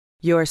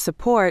Your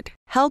support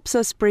helps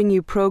us bring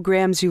you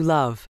programs you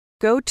love.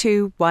 Go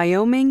to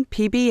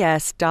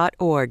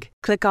wyomingpbs.org,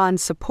 click on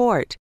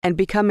Support, and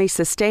become a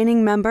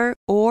sustaining member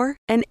or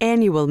an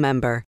annual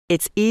member.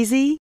 It's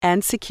easy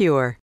and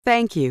secure.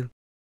 Thank you.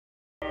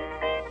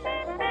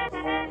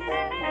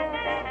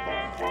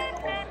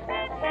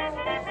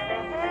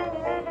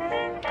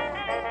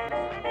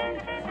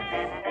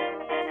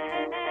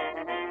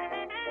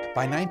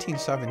 By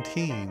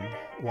 1917,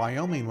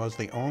 Wyoming was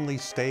the only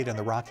state in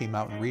the Rocky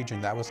Mountain region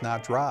that was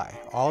not dry.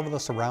 All of the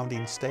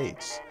surrounding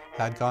states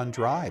had gone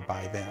dry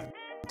by then.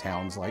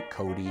 Towns like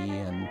Cody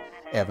and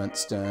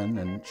Evanston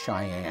and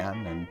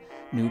Cheyenne and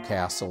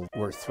Newcastle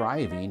were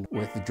thriving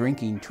with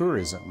drinking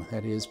tourism.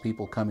 That is,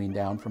 people coming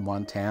down from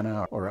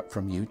Montana or up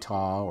from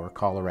Utah or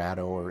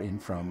Colorado or in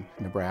from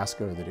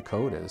Nebraska or the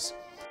Dakotas.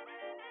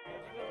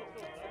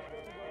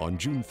 On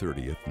June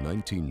 30th,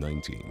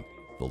 1919,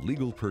 the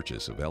legal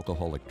purchase of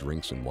alcoholic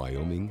drinks in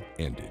Wyoming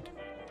ended.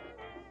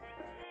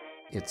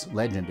 It's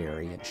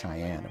legendary in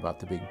Cheyenne about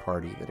the big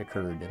party that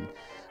occurred, and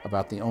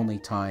about the only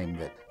time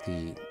that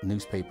the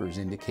newspapers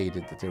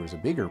indicated that there was a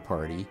bigger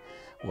party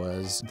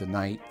was the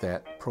night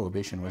that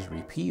Prohibition was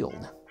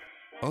repealed.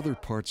 Other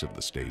parts of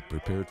the state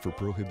prepared for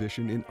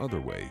Prohibition in other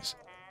ways.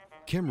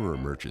 Kemmerer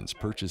merchants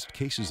purchased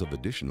cases of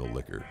additional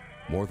liquor,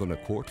 more than a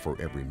quart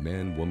for every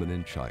man, woman,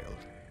 and child.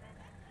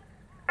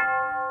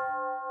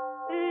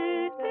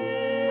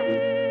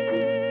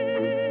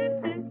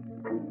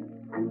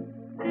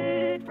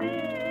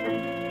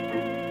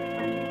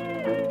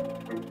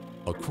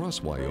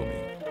 Across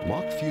Wyoming,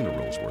 mock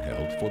funerals were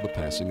held for the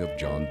passing of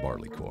John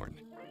Barleycorn.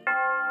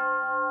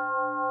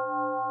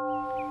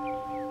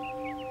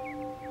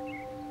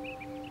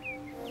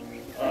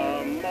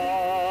 The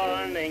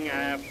morning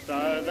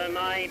after the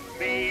night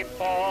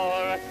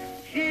before,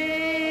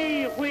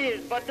 gee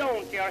whiz, but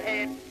don't your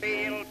head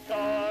feel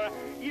sore.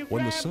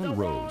 When the sun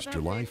rose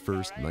July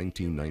 1st,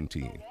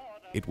 1919,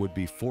 it would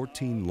be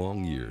 14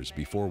 long years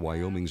before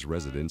Wyoming's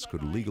residents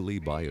could legally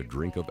buy a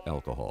drink of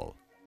alcohol.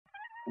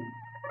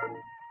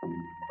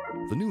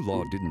 The new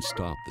law didn't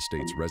stop the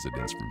state's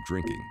residents from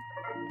drinking,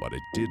 but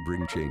it did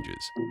bring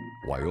changes.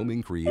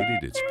 Wyoming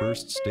created its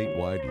first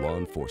statewide law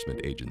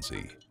enforcement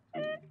agency.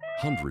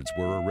 Hundreds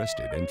were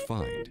arrested and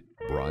fined.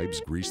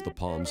 Bribes greased the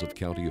palms of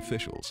county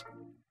officials.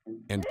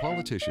 And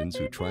politicians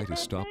who tried to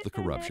stop the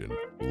corruption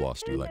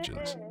lost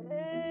elections.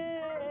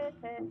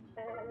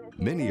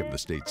 Many of the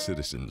state's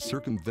citizens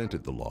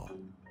circumvented the law.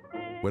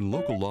 When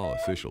local law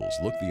officials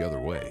looked the other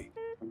way,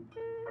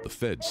 the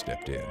feds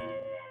stepped in.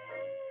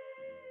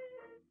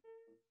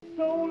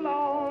 So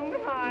long,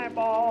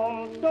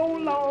 highball, so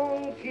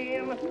long,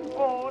 Jim.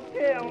 Oh,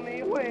 tell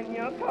me when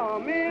you're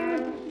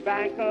coming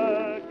back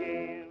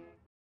again.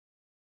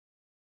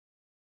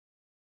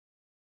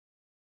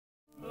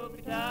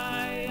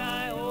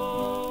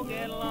 Boop-tie-I-O,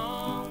 get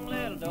along,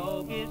 little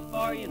doggies,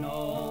 for you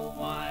know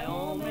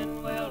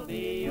Wyoming will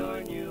be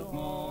your new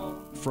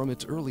home. From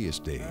its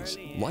earliest days,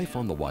 life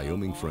on the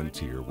Wyoming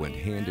frontier went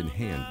hand in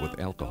hand with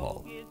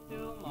alcohol.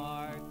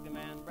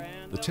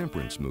 The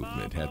temperance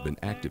movement had been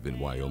active in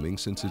Wyoming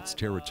since its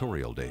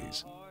territorial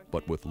days,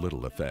 but with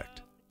little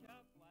effect.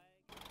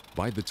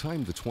 By the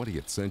time the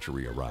 20th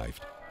century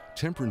arrived,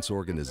 temperance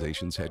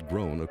organizations had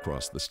grown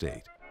across the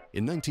state.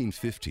 In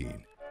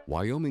 1915,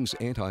 Wyoming's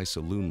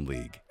Anti-Saloon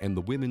League and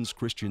the Women's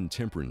Christian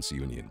Temperance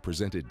Union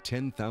presented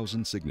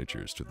 10,000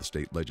 signatures to the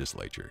state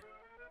legislature.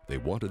 They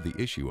wanted the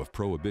issue of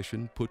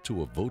prohibition put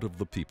to a vote of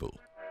the people.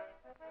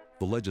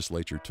 The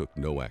legislature took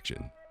no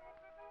action.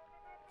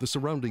 The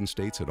surrounding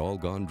states had all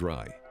gone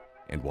dry,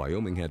 and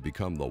Wyoming had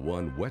become the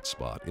one wet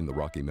spot in the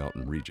Rocky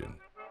Mountain region.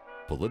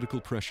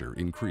 Political pressure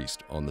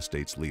increased on the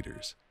state's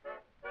leaders.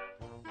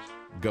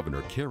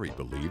 Governor Carey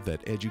believed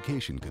that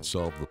education could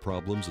solve the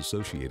problems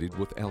associated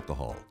with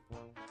alcohol.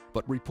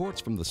 But reports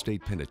from the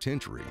state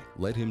penitentiary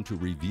led him to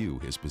review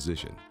his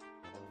position.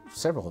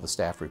 Several of the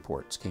staff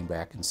reports came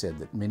back and said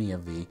that many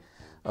of the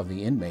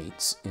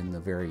inmates in the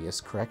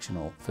various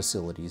correctional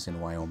facilities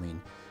in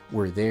Wyoming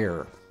were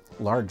there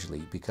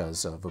largely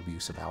because of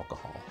abuse of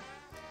alcohol.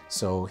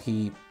 So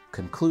he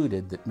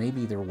concluded that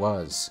maybe there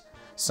was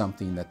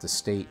something that the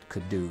state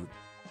could do.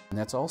 And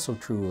that's also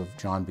true of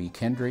John B.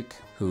 Kendrick,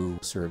 who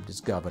served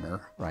as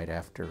governor right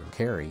after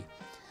Carey,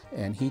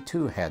 and he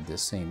too had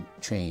this same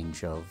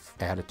change of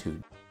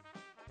attitude.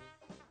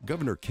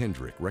 Governor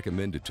Kendrick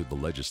recommended to the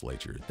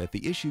legislature that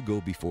the issue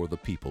go before the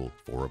people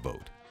for a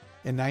vote.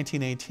 In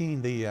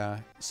 1918,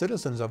 the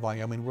citizens of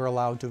Wyoming were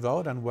allowed to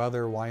vote on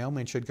whether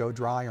Wyoming should go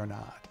dry or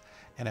not.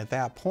 And at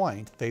that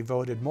point, they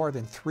voted more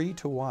than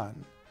 3-1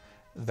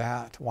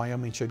 that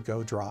Wyoming should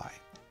go dry.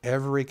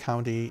 Every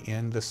county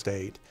in the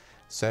state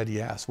said,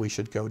 yes, we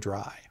should go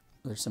dry.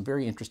 There's some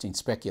very interesting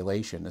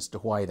speculation as to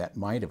why that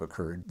might have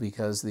occurred,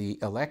 because the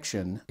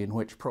election in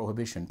which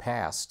Prohibition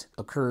passed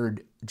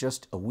occurred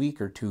just a week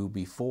or two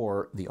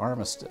before the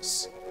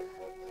armistice.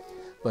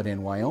 But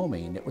in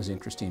Wyoming, it was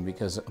interesting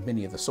because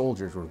many of the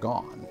soldiers were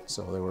gone.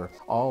 So there were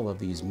all of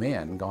these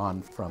men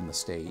gone from the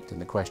state.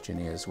 And the question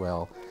is,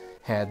 well,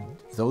 had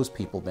those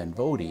people been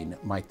voting,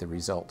 might the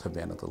result have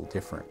been a little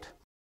different?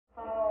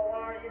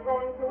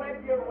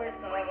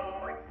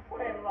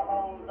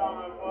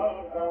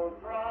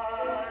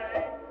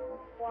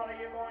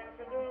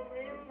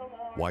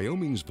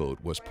 Wyoming's vote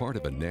was part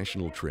of a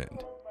national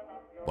trend.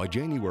 By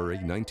January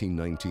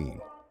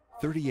 1919,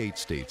 38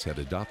 states had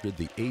adopted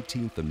the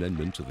 18th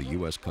Amendment to the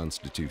U.S.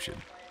 Constitution.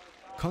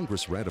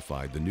 Congress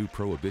ratified the new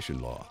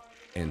Prohibition law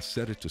and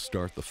set it to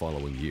start the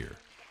following year.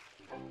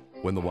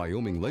 When the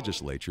Wyoming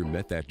legislature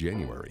met that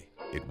January,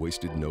 it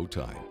wasted no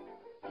time.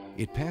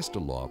 It passed a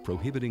law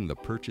prohibiting the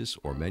purchase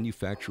or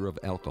manufacture of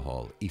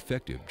alcohol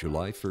effective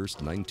July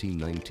 1st,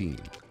 1919,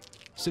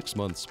 6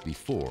 months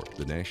before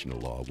the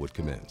national law would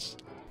commence.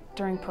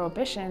 During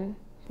Prohibition,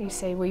 they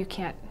say, well, you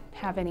can't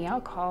have any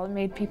alcohol. It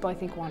made people, I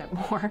think, want it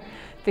more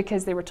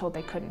because they were told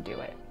they couldn't do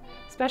it,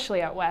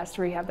 especially out west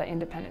where you have that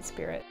independent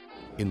spirit.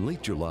 In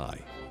late July,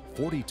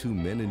 42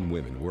 men and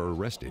women were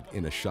arrested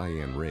in a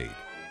Cheyenne raid.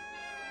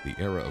 The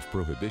era of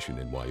Prohibition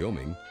in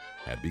Wyoming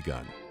had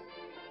begun.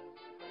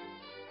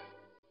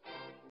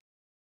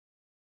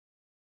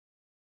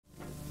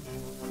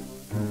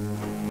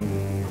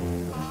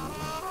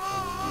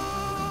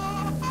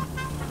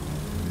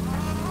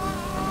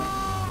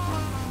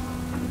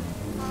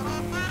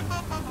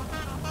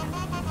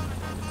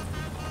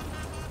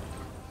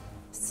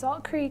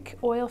 Salt Creek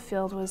oil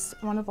field was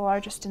one of the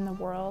largest in the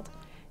world,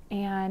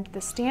 and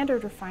the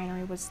Standard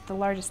refinery was the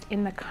largest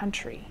in the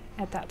country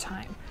at that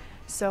time.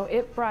 So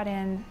it brought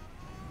in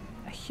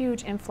a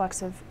huge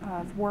influx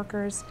of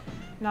workers,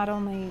 not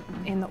only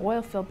in the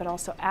oil field, but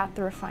also at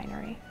the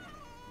refinery.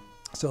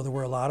 So there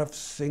were a lot of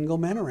single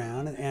men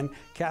around, and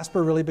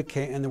Casper really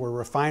became, and there were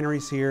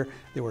refineries here,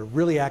 there were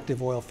really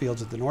active oil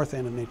fields at the north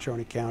end of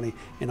Natrona County,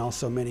 and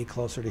also many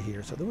closer to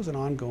here. So there was an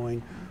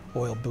ongoing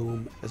oil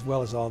boom, as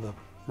well as all the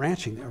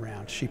ranching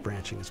around, sheep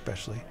ranching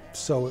especially.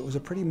 So it was a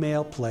pretty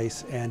male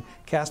place, and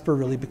Casper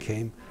really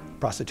became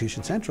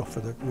prostitution central for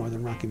the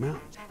northern Rocky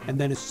Mountains. And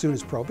then as soon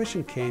as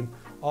Prohibition came,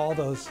 all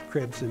those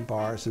cribs and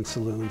bars and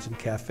saloons and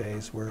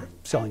cafes were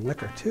selling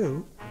liquor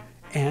too.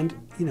 And,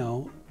 you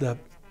know, the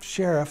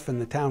sheriff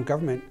and the town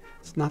government,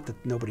 it's not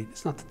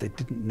that they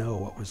didn't know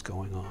what was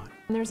going on.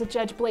 And there's a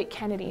Judge Blake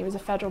Kennedy, he was a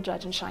federal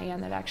judge in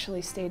Cheyenne, that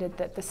actually stated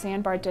that the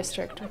Sandbar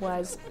District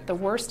was the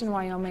worst in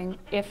Wyoming,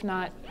 if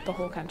not the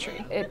whole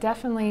country. It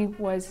definitely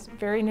was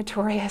very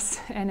notorious,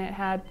 and it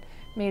had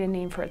made a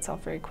name for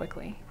itself very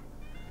quickly.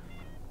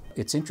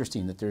 It's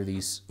interesting that there are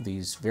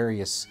these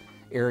various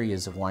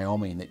areas of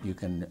Wyoming that you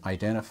can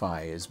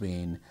identify as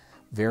being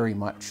very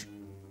much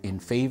in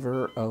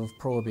favor of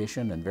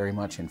Prohibition and very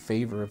much in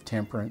favor of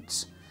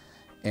temperance,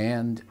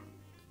 and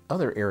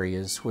other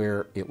areas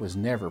where it was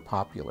never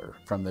popular.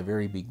 From the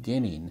very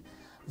beginning,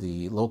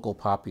 the local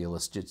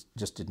populace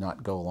just did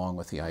not go along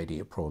with the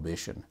idea of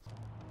Prohibition.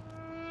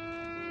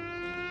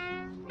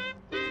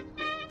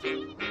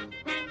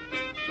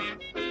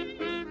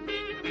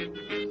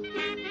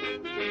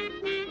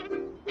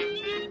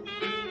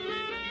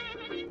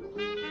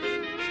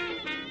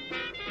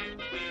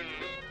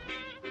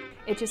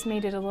 It just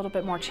made it a little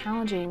bit more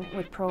challenging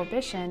with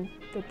Prohibition,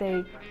 that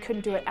they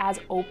couldn't do it as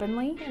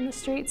openly in the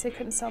streets. They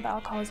couldn't sell the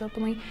alcohol as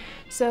openly.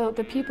 So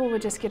the people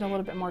would just get a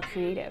little bit more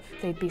creative.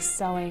 They'd be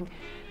selling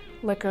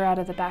liquor out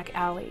of the back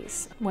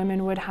alleys.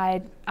 Women would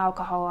hide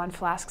alcohol on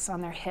flasks on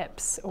their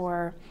hips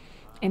or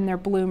in their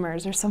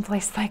bloomers or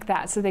someplace like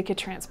that, so they could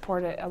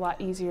transport it a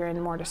lot easier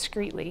and more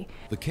discreetly.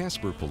 The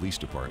Casper Police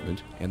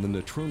Department and the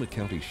Natrona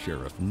County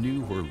Sheriff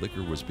knew where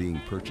liquor was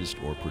being purchased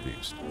or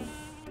produced.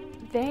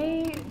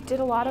 They did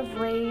a lot of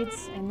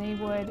raids, and they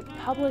would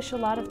publish a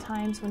lot of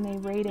times when they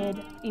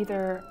raided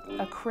either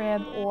a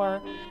crib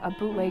or a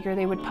bootlegger.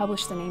 They would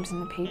publish the names in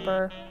the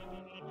paper,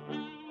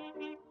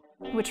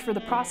 which for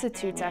the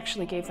prostitutes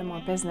actually gave them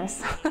more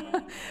business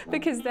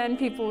because then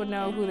people would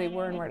know who they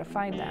were and where to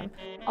find them.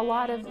 A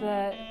lot of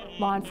the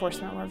law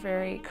enforcement were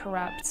very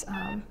corrupt,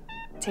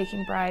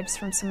 taking bribes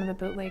from some of the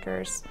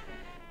bootleggers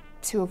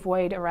to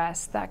avoid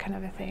arrest, that kind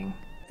of a thing.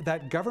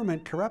 That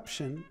government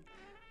corruption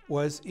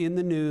was in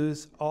the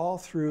news all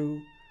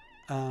through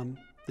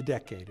the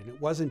decade, and it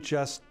wasn't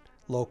just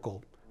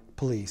local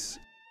police.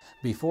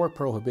 Before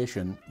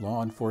Prohibition,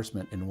 law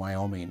enforcement in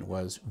Wyoming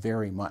was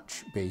very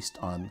much based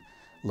on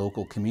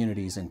local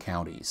communities and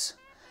counties.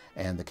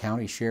 And the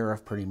county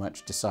sheriff pretty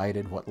much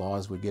decided what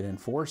laws would get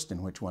enforced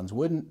and which ones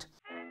wouldn't.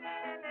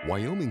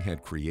 Wyoming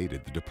had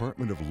created the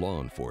Department of Law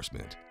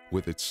Enforcement,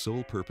 with its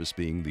sole purpose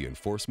being the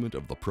enforcement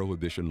of the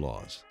Prohibition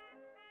laws.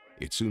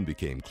 It soon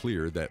became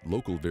clear that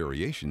local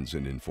variations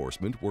in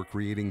enforcement were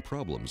creating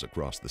problems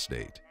across the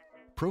state.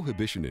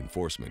 Prohibition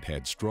enforcement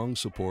had strong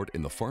support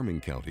in the farming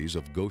counties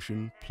of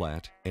Goshen,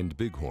 Platte, and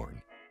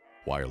Bighorn,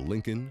 while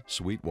Lincoln,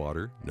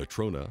 Sweetwater,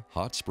 Natrona,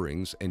 Hot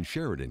Springs, and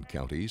Sheridan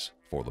counties,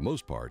 for the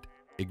most part,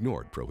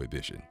 ignored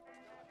Prohibition.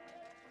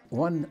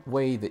 One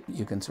way that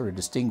you can sort of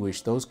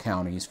distinguish those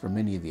counties from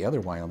many of the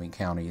other Wyoming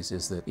counties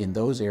is that in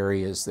those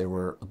areas there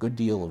were a good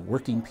deal of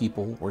working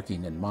people,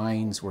 working in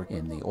mines, working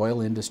in the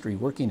oil industry,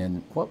 working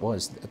in what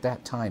was at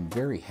that time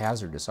very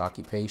hazardous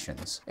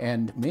occupations.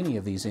 And many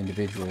of these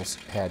individuals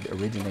had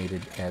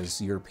originated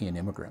as European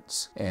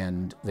immigrants,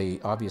 and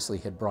they obviously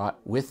had brought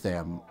with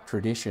them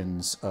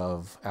traditions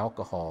of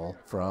alcohol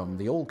from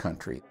the old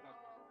country.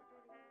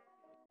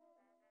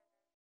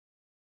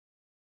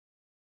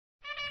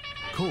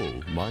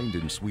 Coal mined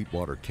in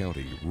Sweetwater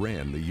County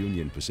ran the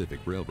Union Pacific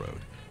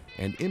Railroad,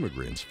 and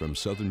immigrants from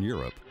Southern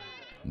Europe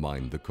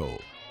mined the coal.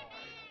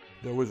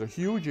 There was a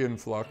huge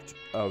influx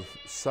of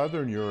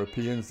Southern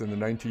Europeans in the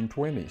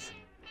 1920s.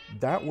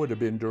 That would have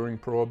been during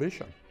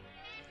Prohibition.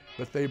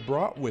 But they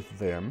brought with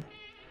them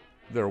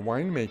their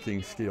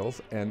winemaking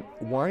skills, and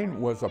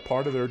wine was a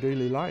part of their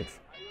daily life.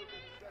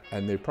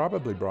 And they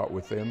probably brought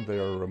with them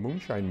their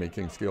moonshine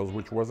making skills,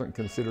 which wasn't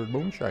considered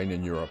moonshine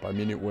in Europe. I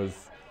mean, it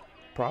was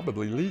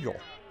probably legal.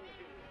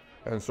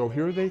 And so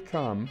here they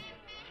come,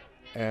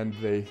 and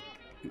they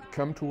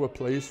come to a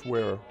place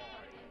where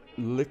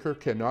liquor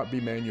cannot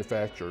be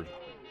manufactured.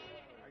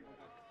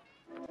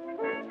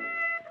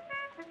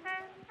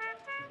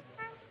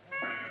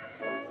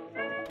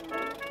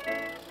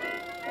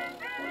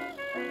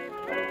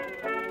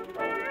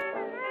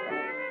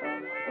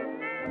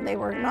 They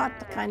were not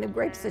the kind of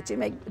grapes that you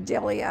make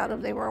jelly out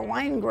of. They were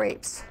wine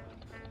grapes.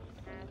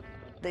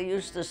 They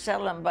used to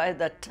sell them by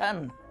the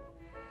ton.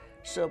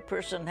 So a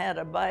person had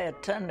to buy a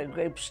ton of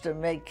grapes to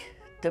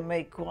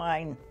make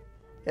wine,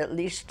 at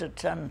least a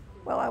ton.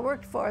 Well, I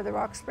worked for the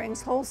Rock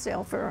Springs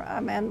Wholesale for a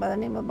man by the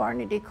name of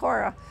Barney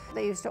DeCora.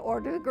 They used to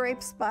order the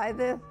grapes by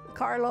the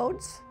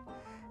carloads,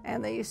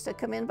 and they used to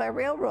come in by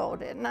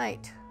railroad at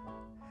night.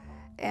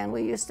 And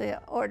we used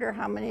to order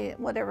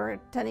whatever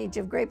tonnage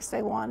of grapes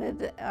they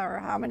wanted, or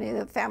how many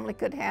the family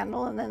could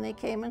handle, and then they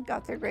came and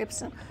got their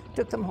grapes and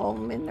took them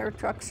home in their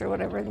trucks or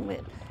whatever. And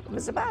it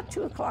was about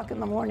 2 o'clock in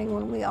the morning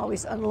when we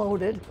always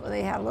unloaded.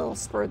 They had a little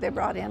spur they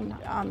brought in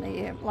on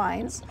the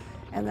lines,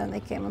 and then they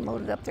came and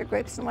loaded up their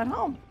grapes and went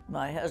home.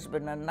 My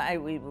husband and I,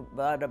 we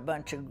bought a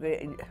bunch of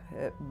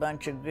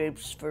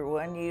grapes for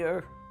 1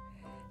 year,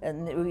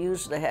 and we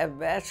used to have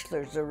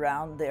bachelors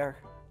around there.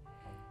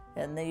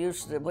 And they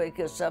used to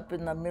wake us up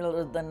in the middle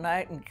of the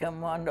night and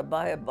come on to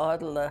buy a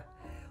bottle of,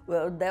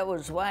 well, that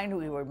was wine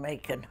we were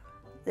making.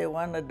 They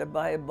wanted to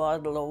buy a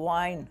bottle of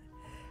wine.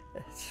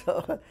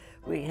 So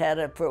we had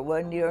it for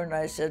 1 year, and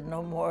I said,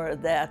 no more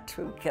of that.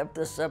 Who kept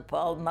us up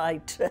all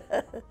night.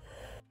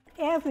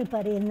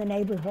 Everybody in the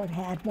neighborhood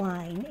had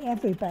wine,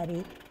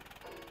 everybody.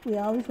 We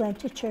always went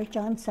to church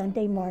on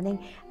Sunday morning,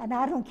 and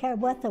I don't care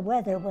what the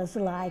weather was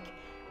like,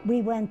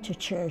 we went to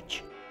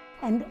church.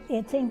 And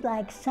it seemed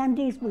like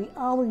Sundays we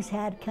always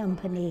had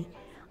company,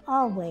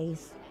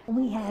 always.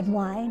 We had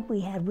wine, we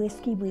had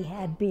whiskey, we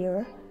had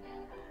beer.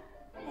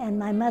 And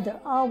my mother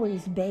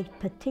always baked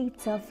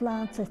petites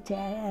soufflants,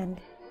 and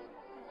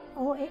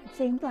oh, it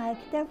seemed like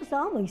there was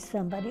always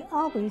somebody,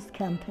 always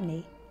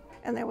company.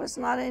 And there was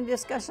not any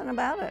discussion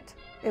about it.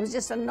 It was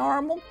just a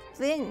normal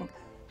thing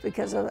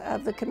because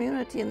of the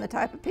community and the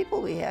type of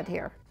people we had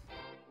here.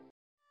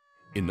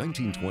 In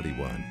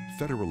 1921,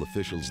 federal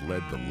officials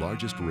led the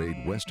largest raid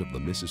west of the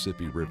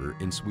Mississippi River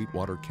in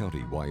Sweetwater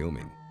County,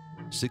 Wyoming.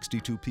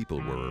 62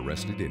 people were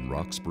arrested in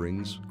Rock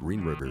Springs,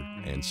 Green River,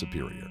 and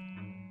Superior.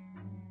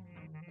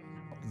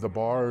 The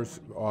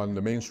bars on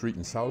the main street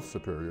in South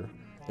Superior,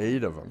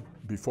 8 of them,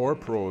 before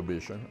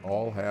Prohibition,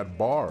 all had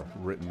bar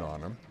written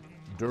on them.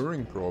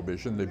 During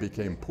Prohibition, they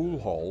became pool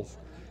halls,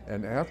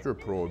 and after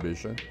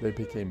Prohibition, they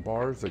became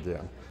bars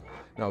again.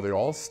 Now, they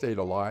all stayed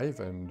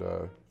alive and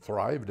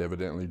thrived,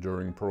 evidently,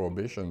 during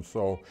Prohibition.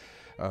 So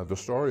the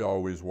story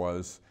always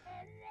was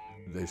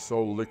they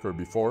sold liquor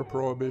before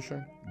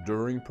Prohibition,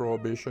 during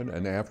Prohibition,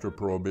 and after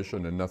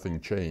Prohibition, and nothing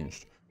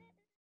changed.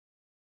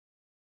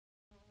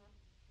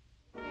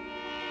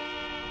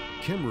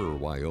 Kemmerer,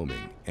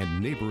 Wyoming,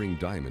 and neighboring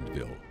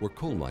Diamondville were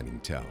coal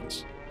mining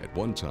towns, at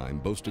one time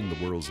boasting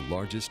the world's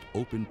largest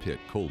open-pit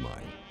coal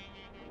mine.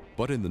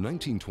 But in the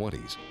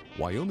 1920s,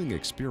 Wyoming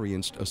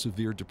experienced a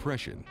severe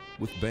depression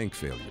with bank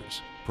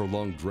failures,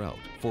 prolonged drought,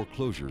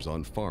 foreclosures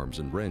on farms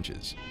and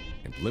ranches,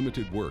 and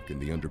limited work in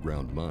the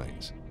underground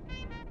mines.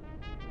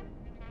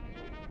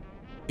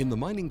 In the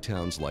mining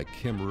towns like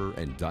Kemmerer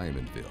and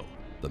Diamondville,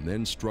 the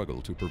men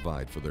struggled to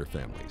provide for their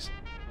families.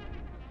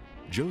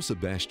 Joe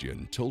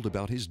Sebastian told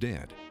about his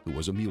dad, who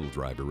was a mule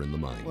driver in the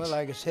mines. Well,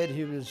 like I said,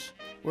 he was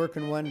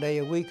working 1 day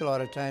a week a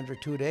lot of times, or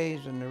 2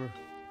 days, and they were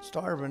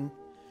starving.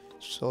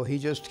 So he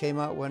just came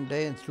out one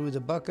day and threw the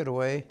bucket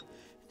away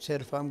and said,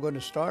 if I'm going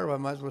to starve, I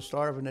might as well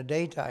starve in the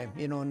daytime,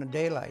 you know, in the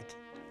daylight.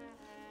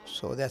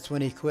 So that's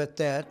when he quit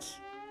that,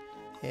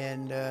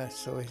 and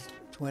so he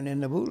went in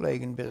the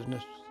bootlegging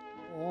business.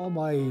 All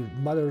my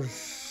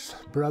mother's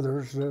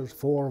brothers, there's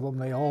 4 of them,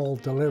 they all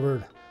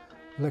delivered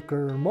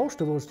liquor.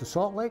 Most of it was to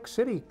Salt Lake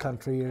City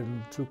country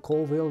and through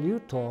Colville,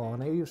 Utah,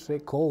 and they used to say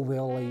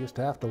Colville they used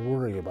to have to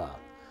worry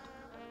about.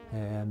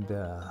 And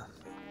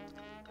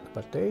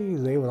but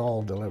they were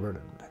all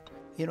delivered.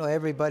 You know,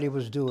 everybody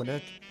was doing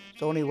it. It's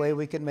the only way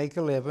we could make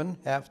a living,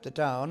 half the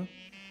town.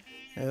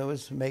 It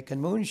was making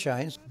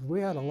moonshines.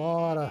 We had a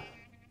lot of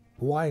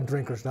wine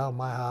drinkers down at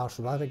my house,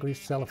 and I think we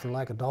used to sell it for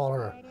like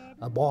 $1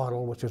 a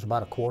bottle, which is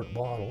about a quart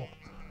bottle.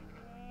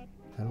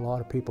 And a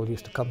lot of people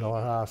used to come to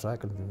our house. I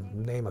can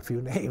name a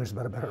few names,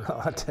 but I better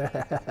not.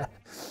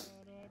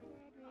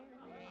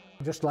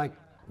 Just like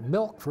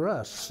milk for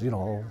us, you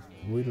know,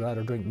 we'd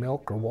rather drink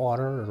milk or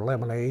water or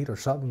lemonade or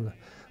something.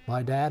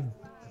 My dad,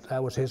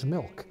 that was his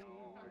milk.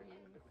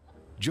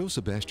 Joe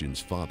Sebastian's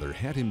father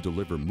had him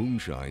deliver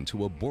moonshine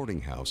to a boarding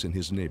house in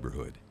his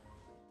neighborhood.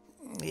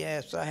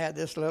 Yes, I had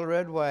this little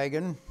red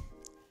wagon,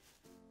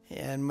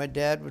 and my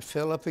dad would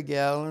fill up a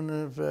gallon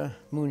of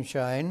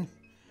moonshine,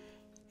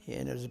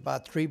 and it was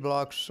about 3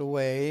 blocks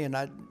away, and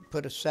I'd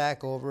put a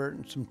sack over it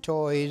and some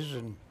toys,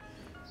 and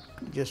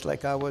just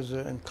like I was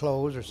in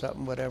clothes or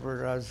something,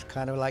 whatever, I was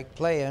kind of like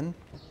playing.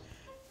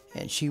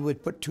 And she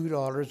would put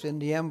 $2 in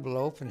the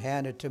envelope and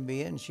hand it to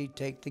me, and she'd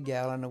take the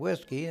gallon of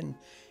whiskey and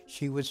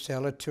she would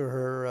sell it to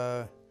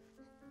her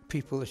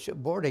people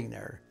boarding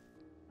there.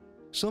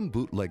 Some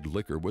bootleg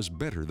liquor was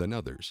better than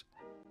others,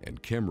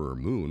 and Kemmerer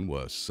Moon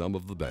was some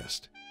of the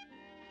best.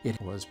 It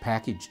was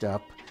packaged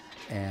up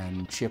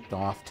and shipped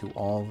off to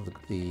all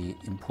the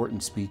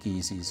important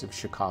speakeasies of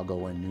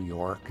Chicago and New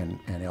York and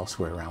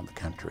elsewhere around the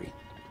country.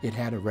 It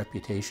had a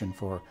reputation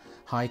for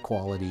high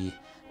quality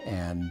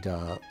and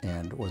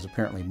was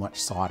apparently much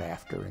sought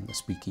after in the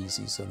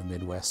speakeasies of the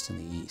Midwest and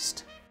the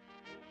East.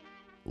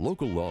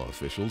 Local law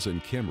officials in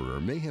Kemmerer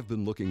may have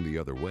been looking the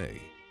other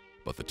way,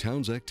 but the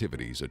town's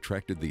activities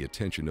attracted the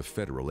attention of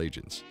federal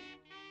agents.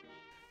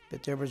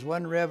 But there was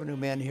one revenue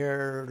man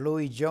here,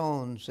 Louis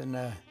Jones, and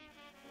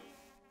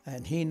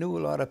he knew a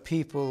lot of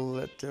people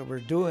that were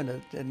doing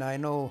it. And I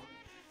know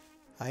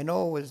it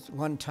was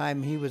one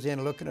time he was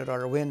in looking at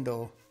our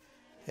window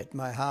at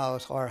my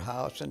house, our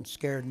house, and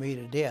scared me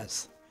to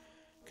death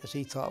because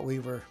he thought we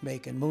were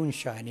making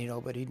moonshine, you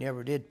know, but he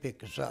never did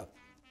pick us up.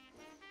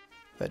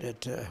 But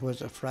it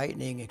was a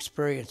frightening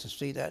experience to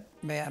see that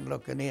man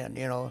looking in,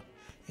 you know,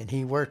 and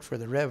he worked for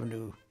the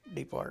revenue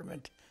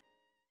department.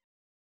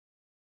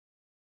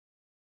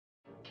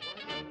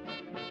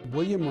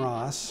 William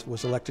Ross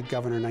was elected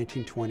governor in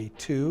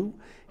 1922.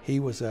 He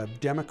was a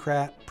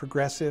Democrat,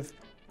 progressive,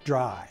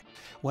 dry.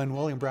 When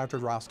William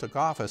Bradford Ross took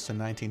office in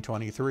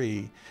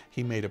 1923,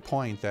 he made a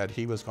point that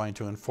he was going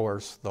to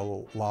enforce the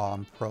law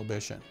on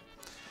prohibition.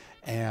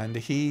 And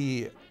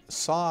he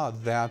saw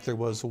that there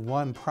was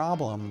one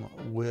problem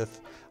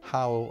with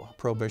how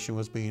prohibition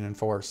was being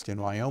enforced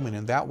in Wyoming,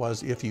 and that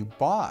was if you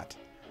bought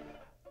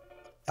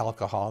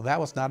alcohol, that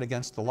was not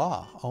against the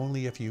law.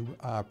 Only if you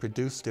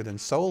produced it and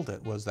sold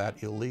it was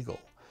that illegal.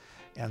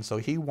 And so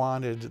he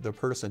wanted the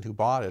person who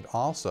bought it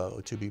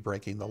also to be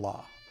breaking the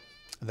law.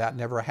 That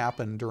never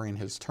happened during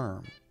his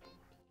term.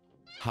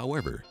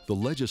 However, the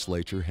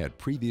legislature had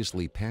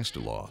previously passed a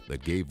law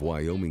that gave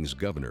Wyoming's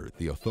governor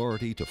the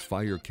authority to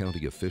fire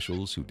county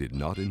officials who did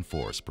not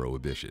enforce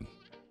prohibition.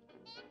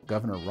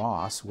 Governor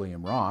Ross,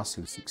 William Ross,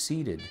 who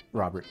succeeded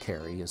Robert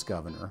Carey as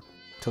governor,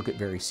 took it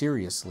very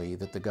seriously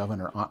that the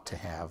governor ought to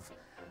have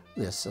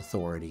this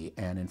authority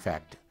and, in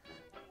fact,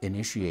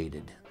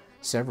 initiated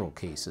several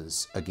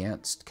cases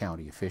against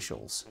county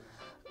officials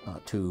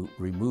to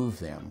remove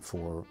them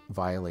for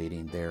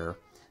violating their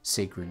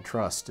sacred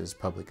trust as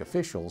public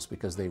officials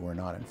because they were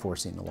not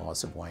enforcing the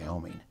laws of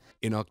Wyoming.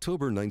 In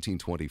October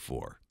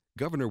 1924,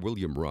 Governor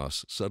William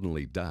Ross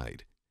suddenly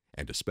died,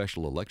 and a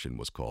special election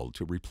was called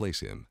to replace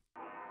him.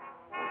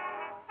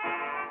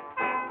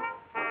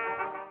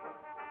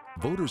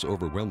 Voters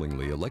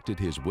overwhelmingly elected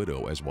his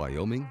widow as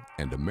Wyoming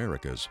and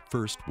America's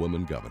first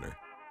woman governor.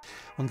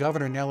 When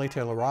Governor Nellie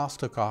Taylor Ross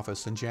took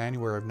office in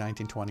January of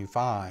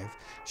 1925,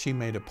 she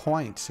made a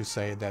point to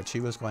say that she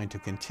was going to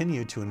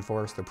continue to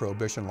enforce the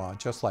prohibition law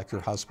just like her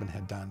husband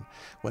had done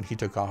when he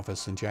took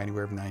office in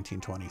January of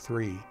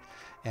 1923.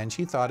 And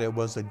she thought it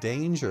was a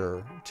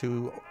danger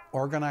to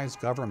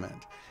organized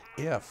government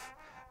if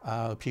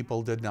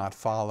people did not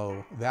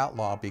follow that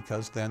law,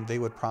 because then they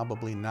would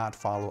probably not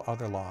follow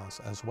other laws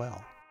as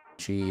well.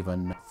 She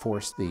even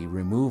forced the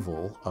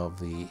removal of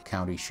the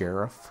county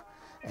sheriff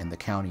and the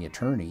county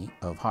attorney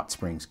of Hot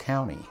Springs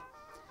County,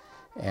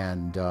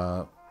 and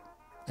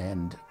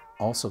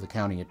also the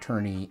county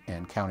attorney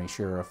and county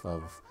sheriff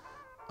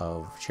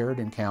of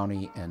Sheridan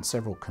County and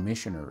several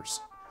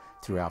commissioners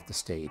throughout the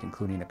state,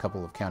 including a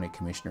couple of county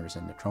commissioners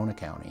in Natrona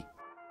County.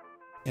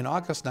 In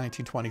August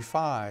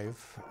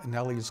 1925,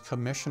 Nellie's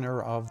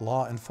commissioner of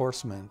law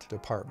enforcement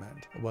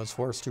department was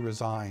forced to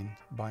resign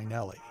by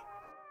Nellie.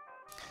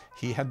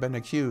 He had been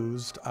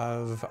accused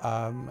of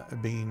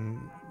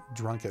being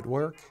drunk at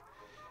work.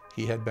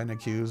 He had been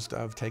accused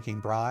of taking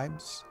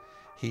bribes.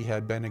 He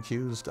had been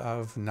accused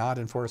of not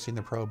enforcing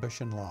the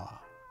prohibition law.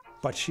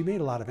 But she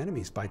made a lot of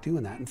enemies by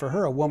doing that. And for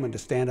her, a woman to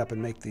stand up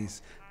and make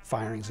these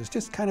firings is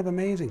just kind of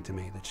amazing to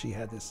me, that she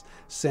had this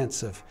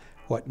sense of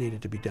what needed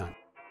to be done.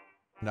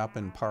 Up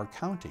in Park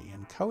County,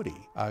 in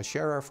Cody,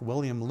 Sheriff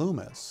William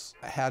Loomis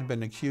had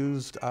been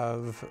accused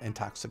of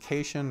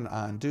intoxication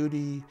on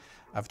duty,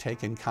 of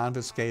taking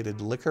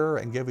confiscated liquor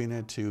and giving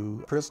it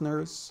to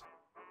prisoners.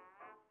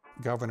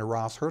 Governor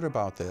Ross heard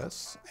about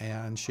this,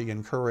 and she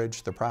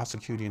encouraged the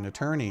prosecuting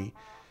attorney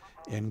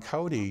in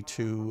Cody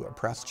to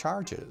press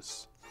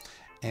charges.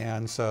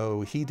 And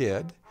so he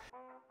did.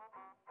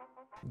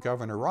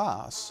 Governor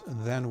Ross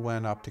then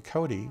went up to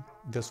Cody.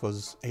 This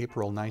was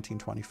April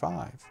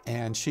 1925,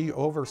 and she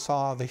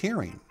oversaw the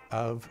hearing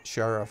of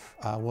Sheriff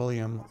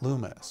William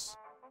Loomis.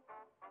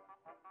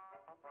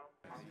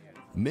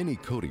 Many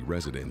Cody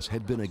residents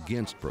had been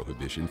against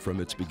Prohibition from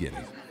its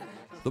beginning.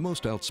 The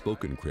most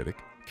outspoken critic,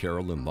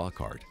 Carolyn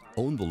Lockhart,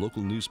 owned the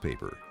local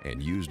newspaper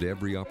and used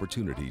every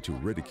opportunity to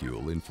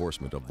ridicule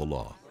enforcement of the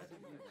law.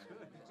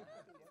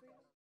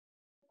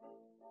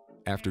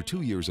 After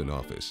 2 years in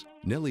office,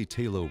 Nellie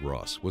Taylor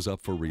Ross was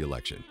up for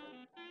re-election.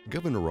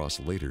 Governor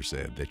Ross later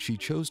said that she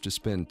chose to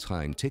spend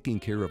time taking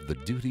care of the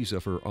duties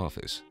of her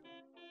office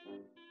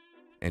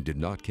and did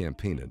not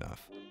campaign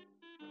enough.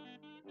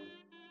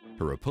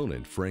 Her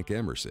opponent, Frank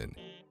Emerson,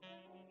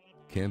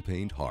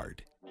 campaigned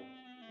hard.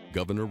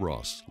 Governor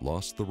Ross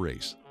lost the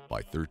race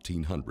by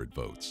 1,300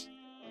 votes.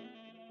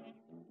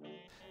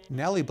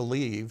 Nellie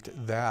believed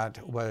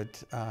that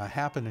what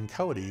happened in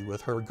Cody,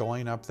 with her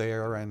going up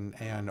there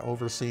and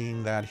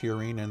overseeing that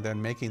hearing and then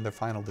making the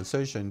final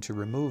decision to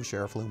remove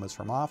Sheriff Loomis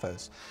from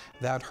office,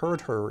 that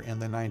hurt her in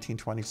the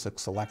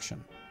 1926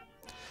 election.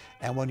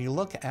 And when you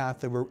look at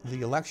the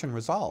election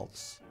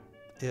results,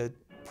 it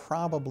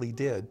probably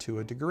did to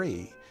a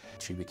degree.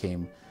 She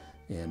became,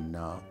 in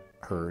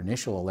her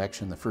initial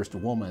election, the first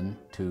woman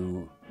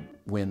to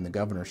win the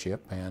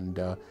governorship, and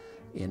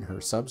in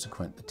her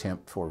subsequent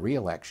attempt for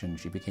re-election,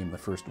 she became the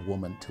first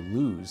woman to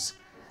lose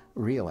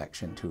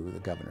re-election to the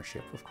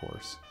governorship, of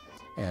course.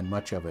 And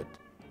much of the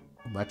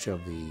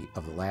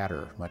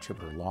latter, much of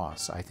her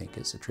loss, I think,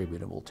 is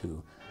attributable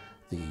to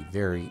the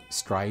very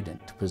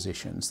strident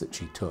positions that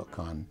she took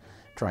on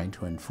trying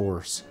to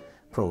enforce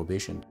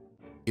Prohibition.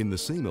 In the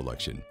same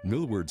election,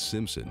 Millward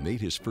Simpson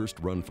made his first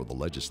run for the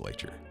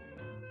legislature.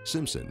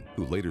 Simpson,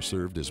 who later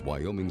served as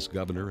Wyoming's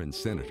governor and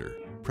senator,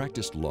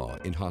 practiced law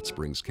in Hot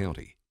Springs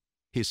County.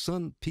 His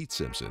son, Pete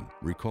Simpson,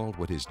 recalled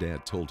what his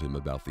dad told him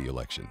about the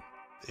election.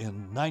 In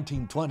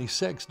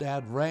 1926,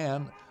 Dad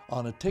ran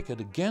on a ticket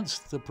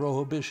against the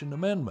Prohibition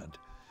Amendment,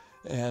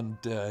 and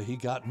he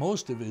got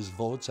most of his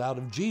votes out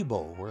of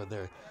Jibo, where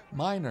the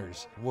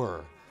miners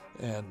were.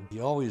 And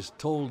he always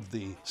told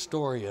the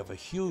story of a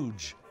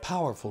huge,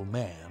 powerful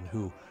man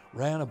who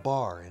ran a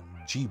bar in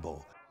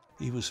Jibo.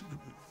 He was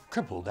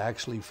crippled,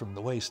 actually, from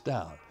the waist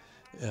down,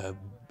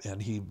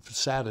 and he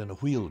sat in a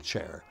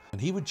wheelchair.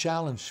 And he would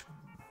challenge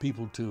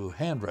people to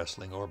hand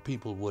wrestling, or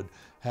people would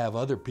have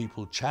other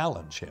people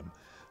challenge him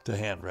to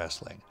hand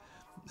wrestling.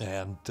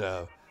 And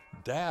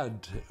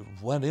Dad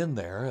went in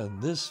there,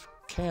 and this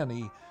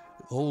canny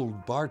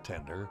old bar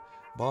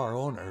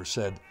owner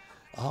said,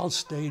 I'll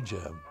stage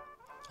a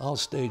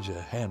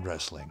hand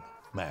wrestling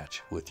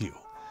match with you.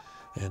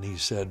 And he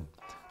said,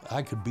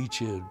 I could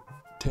beat you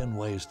 10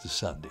 ways to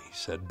Sunday. He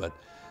said, but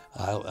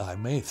I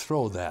may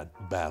throw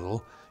that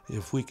battle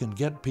if we can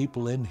get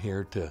people in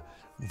here to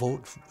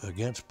vote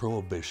against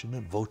Prohibition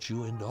and vote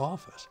you into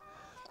office.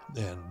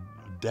 And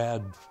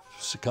Dad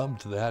succumbed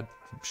to that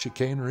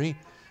chicanery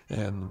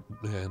and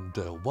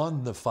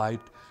won the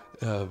fight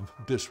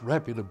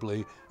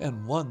disreputably,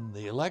 and won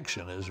the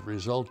election as a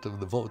result of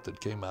the vote that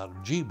came out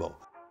of Jibo.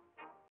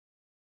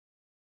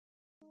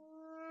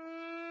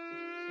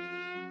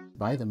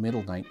 By the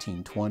middle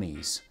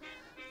 1920s,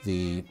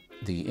 the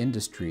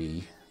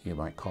industry, you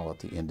might call it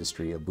the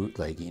industry of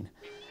bootlegging,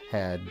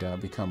 had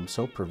become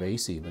so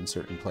pervasive in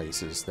certain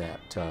places that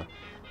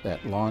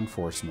that law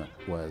enforcement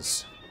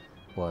was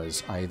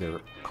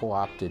either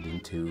co-opted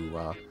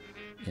into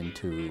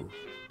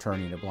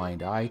turning a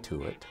blind eye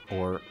to it,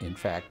 or in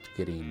fact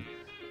getting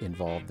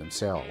involved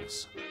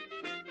themselves.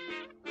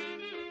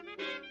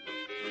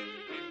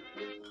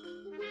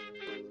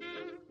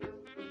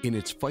 In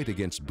its fight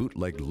against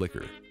bootlegged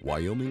liquor,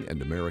 Wyoming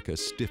and America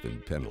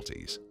stiffened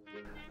penalties.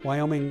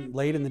 Wyoming,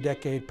 late in the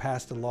decade,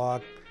 passed a law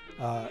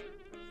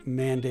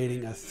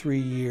mandating a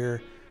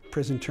 3-year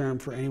prison term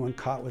for anyone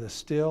caught with a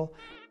still.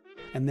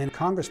 And then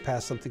Congress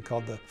passed something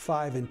called the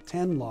 5 and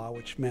 10 law,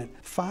 which meant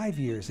 5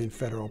 years in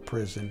federal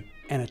prison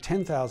and a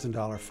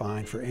 $10,000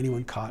 fine for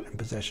anyone caught in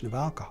possession of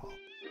alcohol.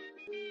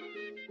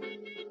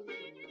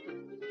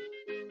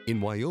 In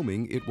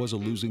Wyoming, it was a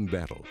losing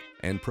battle,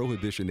 and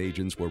Prohibition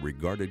agents were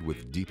regarded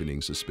with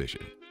deepening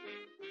suspicion.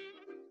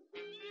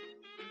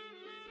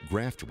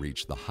 Graft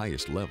reached the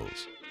highest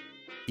levels.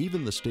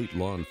 Even the state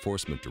law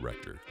enforcement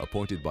director,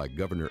 appointed by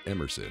Governor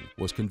Emerson,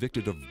 was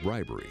convicted of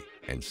bribery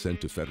and sent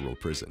to federal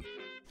prison.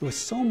 There was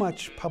so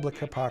much public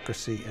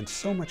hypocrisy and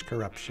so much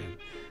corruption.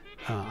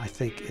 I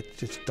think it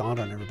just dawned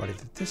on everybody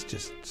that this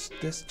just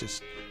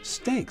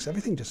stinks.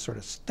 Everything just sort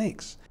of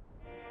stinks.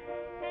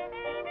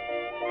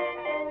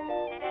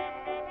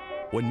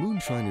 When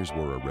moonshiners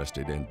were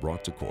arrested and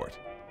brought to court,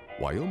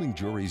 Wyoming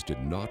juries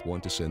did not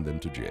want to send them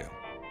to jail.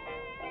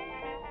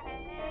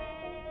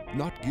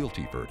 Not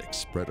guilty verdicts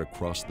spread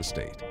across the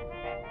state.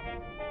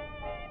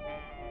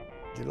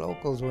 The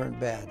locals weren't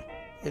bad.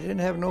 They didn't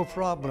have no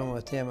problem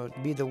with them. It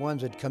would be the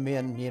ones that come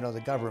in, you know,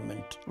 the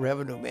government,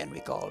 revenue men, we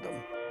called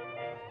them.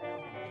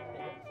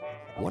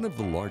 One of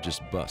the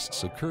largest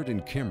busts occurred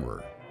in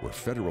Kimmerer, where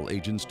federal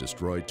agents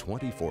destroyed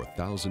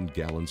 24,000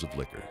 gallons of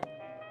liquor.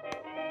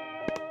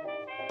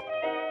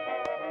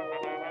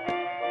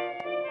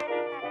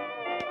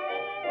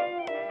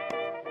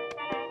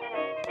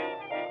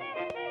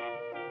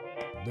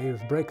 They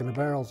was breaking the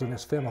barrels in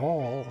this thin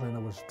hall, and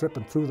it was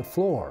dripping through the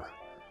floor.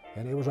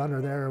 And he was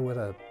under there with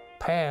a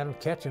pan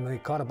catching, they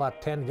caught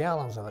about 10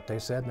 gallons of it, they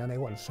said, and then they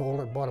went and sold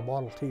it and bought a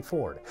Model T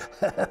Ford.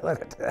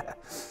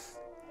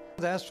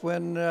 That's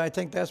when, I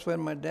think that's when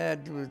my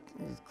dad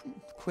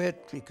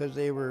quit, because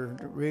they were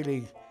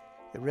really,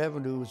 the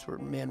revenues were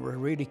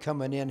really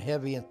coming in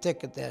heavy and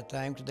thick at that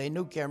time, because they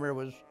knew camera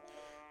was,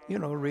 you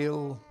know,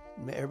 real,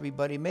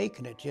 everybody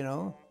making it, you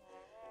know.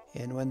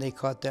 And when they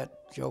caught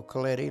that Joe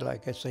Coletti,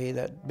 like I say,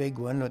 that big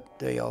one that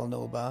they all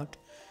know about,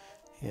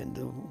 and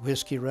the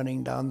whiskey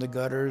running down the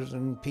gutters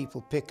and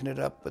people picking it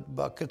up with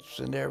buckets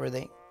and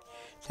everything,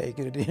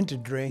 taking it in to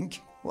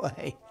drink,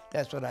 why,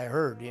 that's what I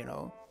heard, you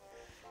know.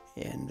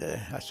 And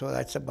so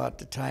that's about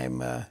the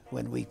time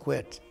when we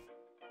quit.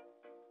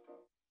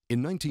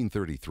 In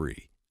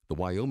 1933, the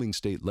Wyoming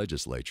State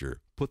Legislature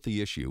put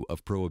the issue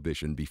of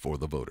prohibition before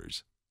the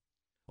voters.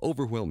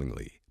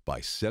 Overwhelmingly,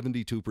 by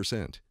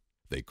 72%,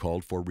 they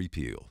called for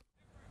repeal.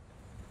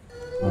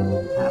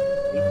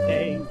 Happy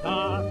days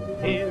are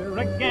here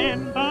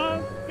again,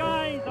 the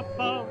skies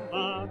above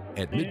us.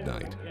 At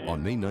midnight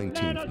on May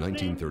 19,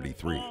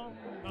 1933,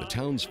 the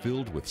town's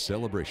filled with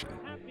celebration,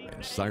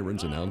 and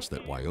sirens announced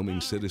that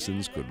Wyoming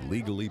citizens could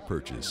legally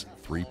purchase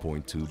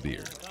 3.2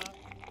 beer.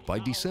 By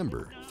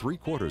December,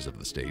 3/4 of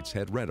the states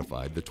had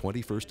ratified the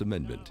 21st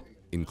Amendment,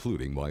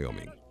 including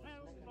Wyoming.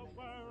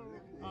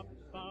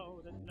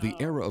 The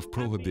era of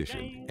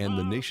prohibition and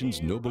the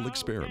nation's noble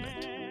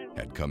experiment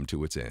had come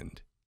to its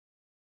end.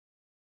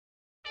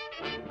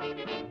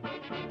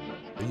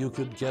 You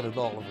could get it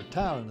all over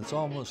town, and it's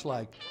almost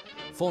like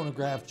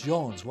Phonograph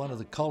Jones, one of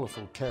the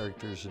colorful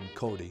characters in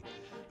Cody,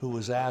 who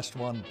was asked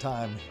one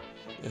time,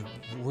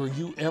 were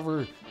you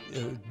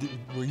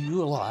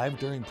alive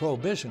during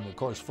Prohibition? Of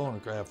course,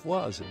 Phonograph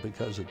was,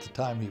 because at the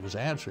time he was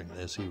answering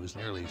this, he was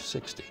nearly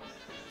 60.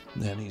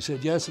 And he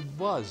said, yes, it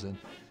was. And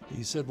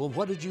he said, well,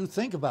 what did you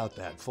think about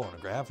that,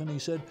 Phonograph? And he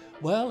said,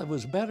 well, it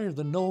was better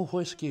than no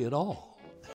whiskey at all.